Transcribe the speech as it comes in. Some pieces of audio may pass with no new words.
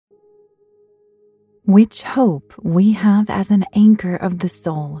which hope we have as an anchor of the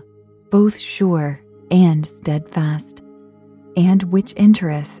soul, both sure and steadfast, and which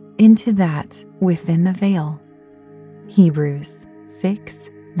entereth into that within the veil. Hebrews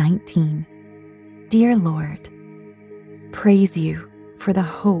 6:19. Dear Lord, praise you for the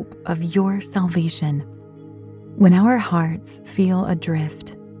hope of your salvation. When our hearts feel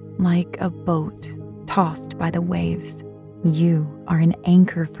adrift, like a boat tossed by the waves, you are an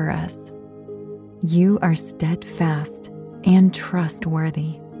anchor for us. You are steadfast and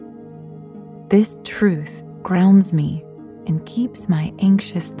trustworthy. This truth grounds me and keeps my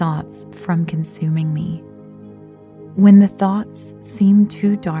anxious thoughts from consuming me. When the thoughts seem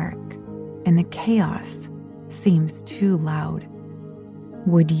too dark and the chaos seems too loud,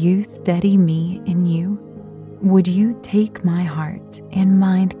 would you steady me in you? Would you take my heart and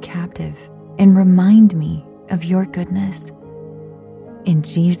mind captive and remind me of your goodness? In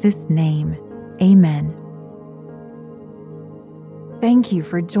Jesus' name, amen. Thank you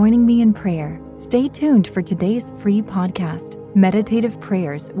for joining me in prayer. Stay tuned for today's free podcast, Meditative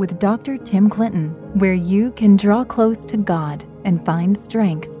Prayers with Dr. Tim Clinton, where you can draw close to God and find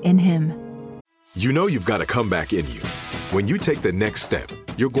strength in Him. You know you've got a comeback in you. When you take the next step,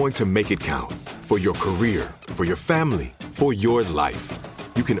 you're going to make it count. For your career, for your family, for your life.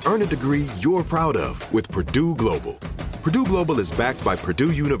 You can earn a degree you're proud of with Purdue Global. Purdue Global is backed by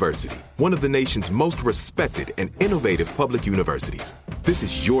Purdue University, one of the nation's most respected and innovative public universities. This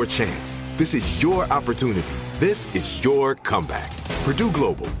is your chance. This is your opportunity. This is your comeback. Purdue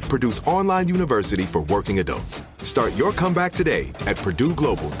Global, Purdue's online university for working adults. Start your comeback today at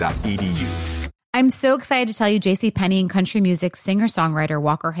purdueglobal.edu. I'm so excited to tell you JCPenney and country music singer-songwriter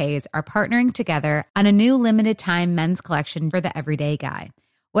Walker Hayes are partnering together on a new limited-time men's collection for the everyday guy.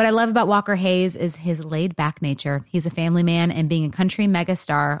 What I love about Walker Hayes is his laid-back nature. He's a family man, and being a country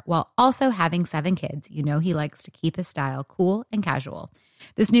megastar while also having 7 kids, you know he likes to keep his style cool and casual.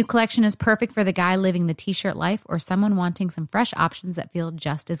 This new collection is perfect for the guy living the t-shirt life or someone wanting some fresh options that feel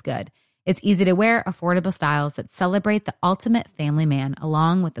just as good. It's easy to wear, affordable styles that celebrate the ultimate family man,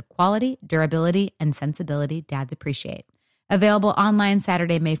 along with the quality, durability, and sensibility dads appreciate. Available online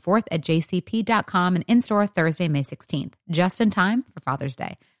Saturday, May 4th at jcp.com and in-store Thursday, May 16th, just in time for Father's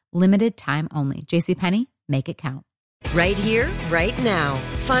Day. Limited time only. JCPenney, make it count. Right here, right now.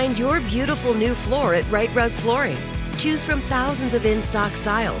 Find your beautiful new floor at Right Rug Flooring. Choose from thousands of in-stock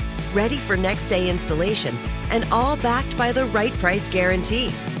styles, ready for next day installation, and all backed by the right price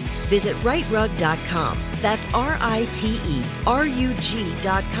guarantee. Visit rightrug.com. That's RITERUG.com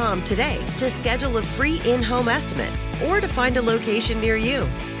today to schedule a free in-home estimate or to find a location near you.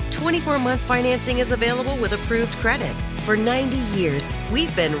 24-month financing is available with approved credit. For 90 years,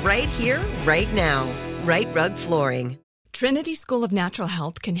 we've been right here, right now. Right Rug Flooring. Trinity School of Natural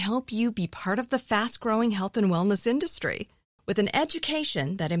Health can help you be part of the fast-growing health and wellness industry. With an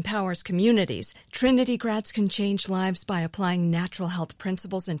education that empowers communities, Trinity grads can change lives by applying natural health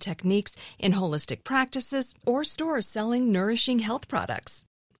principles and techniques in holistic practices or stores selling nourishing health products.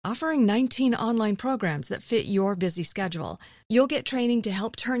 Offering 19 online programs that fit your busy schedule, you'll get training to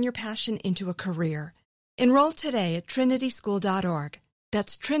help turn your passion into a career. Enroll today at trinityschool.org.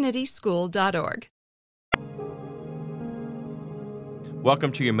 That's trinityschool.org.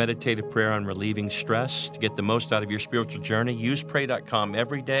 Welcome to your meditative prayer on relieving stress. To get the most out of your spiritual journey, use pray.com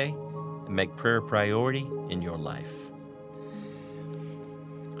every day and make prayer a priority in your life.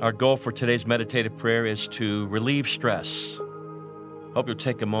 Our goal for today's meditative prayer is to relieve stress. Hope you'll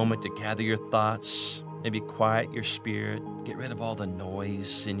take a moment to gather your thoughts, maybe quiet your spirit, get rid of all the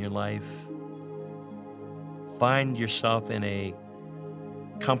noise in your life. Find yourself in a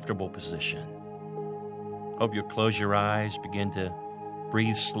comfortable position. Hope you'll close your eyes, begin to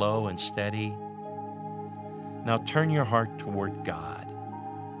breathe slow and steady. Now turn your heart toward God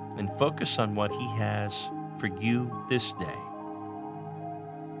and focus on what He has for you this day.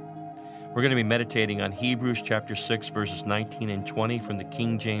 We're going to be meditating on Hebrews chapter 6, verses 19 and 20 from the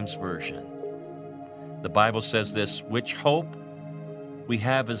King James Version. The Bible says this, which hope we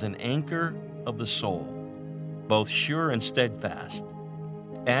have as an anchor of the soul, both sure and steadfast,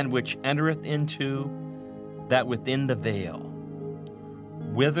 and which entereth into that within the veil,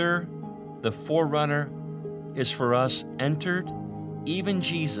 whither the forerunner is for us entered, even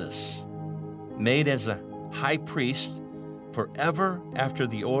Jesus, made as a high priest forever after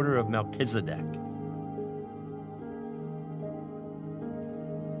the order of Melchizedek.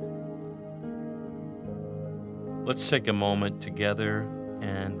 Let's take a moment together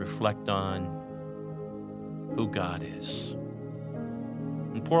and reflect on who God is.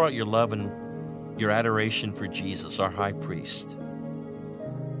 And pour out your love and your adoration for Jesus, our high priest.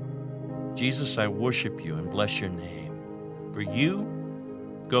 Jesus, I worship you and bless your name. For you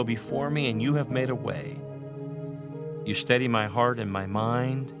go before me, and you have made a way. You steady my heart and my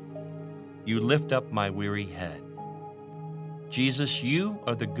mind. You lift up my weary head. Jesus, you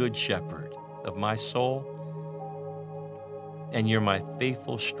are the good shepherd of my soul, and you're my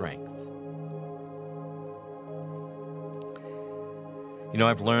faithful strength. You know,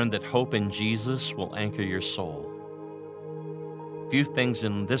 I've learned that hope in Jesus will anchor your soul. Few things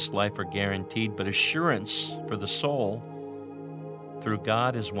in this life are guaranteed, but assurance for the soul through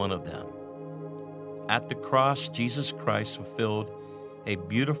God is one of them. At the cross, Jesus Christ fulfilled a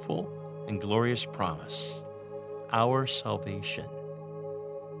beautiful and glorious promise, our salvation.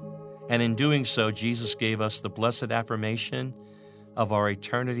 And in doing so, Jesus gave us the blessed affirmation of our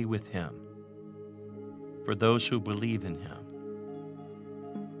eternity with Him for those who believe in Him.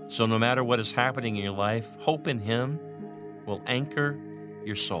 So no matter what is happening in your life, hope in Him will anchor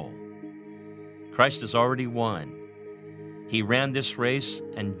your soul. Christ has already won. He ran this race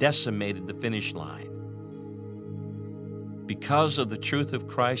and decimated the finish line. Because of the truth of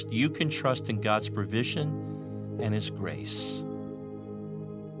Christ, you can trust in God's provision and His grace.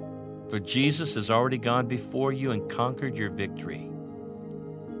 For Jesus has already gone before you and conquered your victory.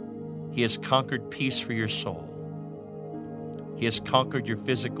 He has conquered peace for your soul. He has conquered your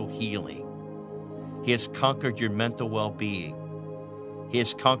physical healing. He has conquered your mental well-being. He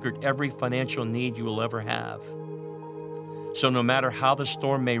has conquered every financial need you will ever have. So no matter how the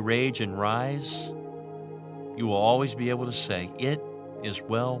storm may rage and rise, you will always be able to say, "It is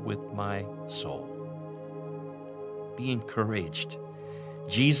well with my soul." Be encouraged.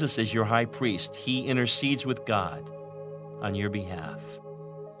 Jesus is your high priest. He intercedes with God on your behalf.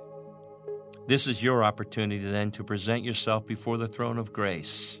 This is your opportunity then to present yourself before the throne of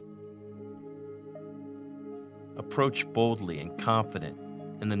grace. Approach boldly and confident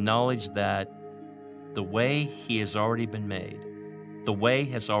in the knowledge that the way He has already been made. The way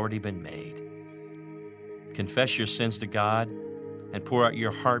has already been made. Confess your sins to God and pour out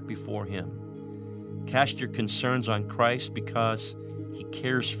your heart before Him. Cast your concerns on Christ because He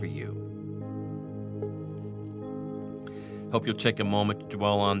cares for you. Hope you'll take a moment to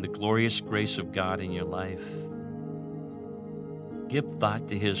dwell on the glorious grace of God in your life. Give thought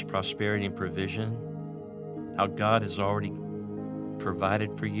to His prosperity and provision, how God has already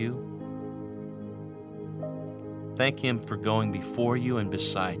provided for you. Thank Him for going before you and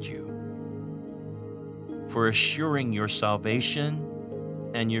beside you, for assuring your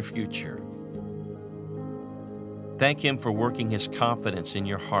salvation and your future. Thank Him for working His confidence in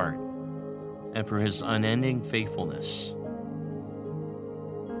your heart and for His unending faithfulness.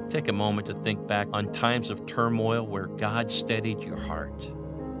 Take a moment to think back on times of turmoil where God steadied your heart.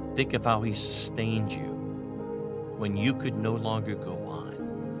 Think of how He sustained you when you could no longer go on.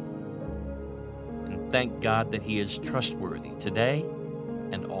 And thank God that He is trustworthy today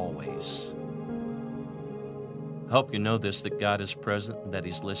and always. I hope you know this, that God is present and that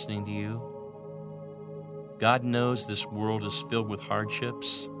He's listening to you. God knows this world is filled with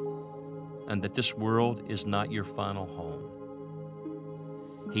hardships and that this world is not your final home.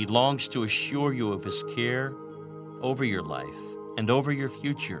 He longs to assure you of His care over your life and over your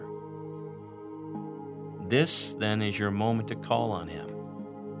future. This, then, is your moment to call on Him.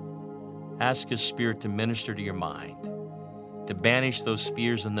 Ask His Spirit to minister to your mind, to banish those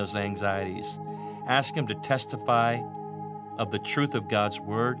fears and those anxieties. Ask Him to testify of the truth of God's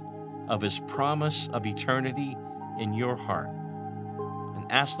Word, of His promise of eternity in your heart.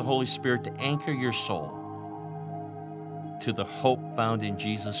 And ask the Holy Spirit to anchor your soul to the hope found in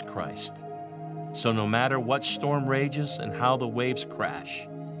Jesus Christ. So no matter what storm rages and how the waves crash,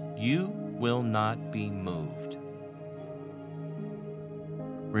 you will not be moved.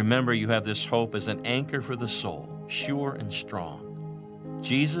 Remember, you have this hope as an anchor for the soul, sure and strong.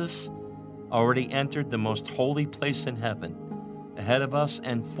 Jesus already entered the most holy place in heaven, ahead of us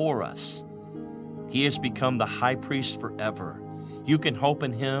and for us. He has become the high priest forever. You can hope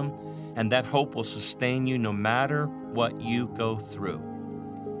in Him, and that hope will sustain you no matter what you go through.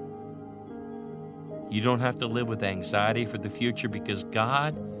 You don't have to live with anxiety for the future because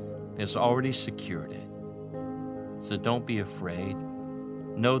God has already secured it. So don't be afraid.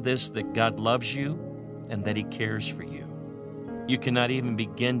 Know this, that God loves you and that He cares for you. You cannot even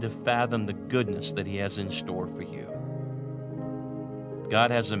begin to fathom the goodness that He has in store for you. God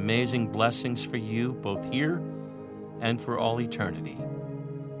has amazing blessings for you, both here and for all eternity.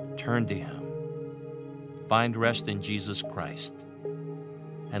 Turn to Him. Find rest in Jesus Christ.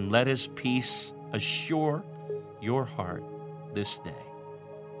 And let His peace assure your heart this day.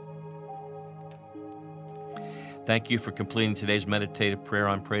 Thank you for completing today's meditative prayer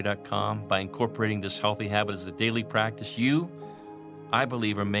on pray.com. By incorporating this healthy habit as a daily practice, you, I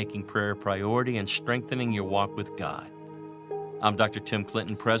believe, are making prayer a priority and strengthening your walk with God. I'm Dr. Tim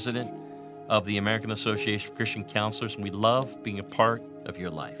Clinton, president of the American Association of Christian Counselors, and we love being a part of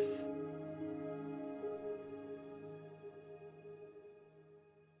your life.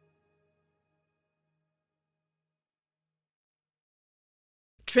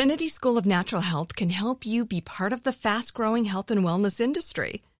 Trinity School of Natural Health can help you be part of the fast-growing health and wellness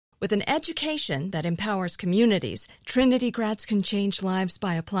industry. With an education that empowers communities, Trinity grads can change lives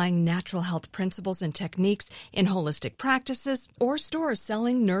by applying natural health principles and techniques in holistic practices or stores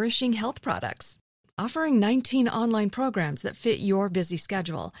selling nourishing health products. Offering 19 online programs that fit your busy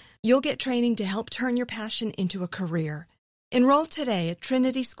schedule, you'll get training to help turn your passion into a career. Enroll today at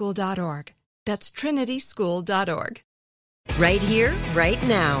trinityschool.org. That's trinityschool.org. Right here, right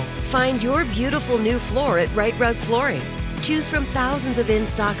now. Find your beautiful new floor at Right Rug Flooring. Choose from thousands of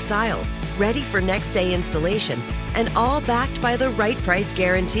in-stock styles, ready for next day installation, and all backed by the right price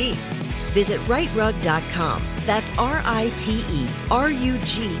guarantee. Visit rightrug.com. That's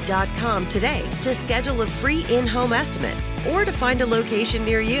RITERUG.com today to schedule a free in-home estimate or to find a location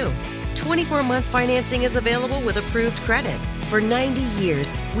near you. 24-month financing is available with approved credit. For 90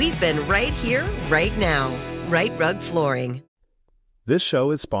 years, we've been right here, right now. Right Rug Flooring. This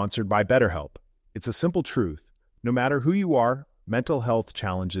show is sponsored by BetterHelp. It's a simple truth. No matter who you are, mental health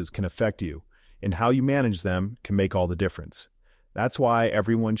challenges can affect you, and how you manage them can make all the difference. That's why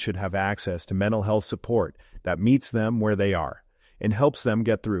everyone should have access to mental health support that meets them where they are and helps them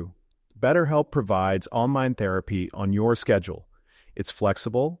get through. BetterHelp provides online therapy on your schedule. It's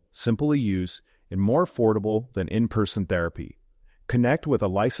flexible, simple to use, and more affordable than in-person therapy. Connect with a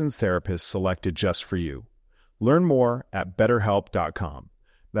licensed therapist selected just for you. Learn more at BetterHelp.com.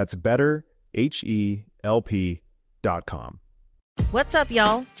 That's BetterHelp.com. What's up,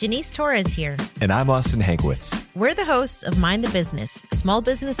 y'all? Janice Torres here. And I'm Austin Hankwitz. We're the hosts of Mind the Business, Small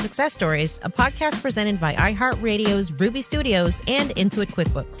Business Success Stories, a podcast presented by iHeartRadio's Ruby Studios and Intuit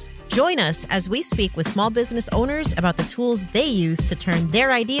QuickBooks. Join us as we speak with small business owners about the tools they use to turn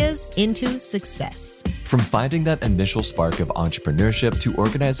their ideas into success. From finding that initial spark of entrepreneurship to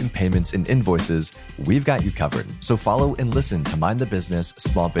organizing payments and invoices, we've got you covered. So follow and listen to Mind the Business,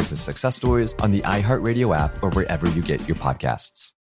 Small Business Success Stories on the iHeartRadio app or wherever you get your podcasts.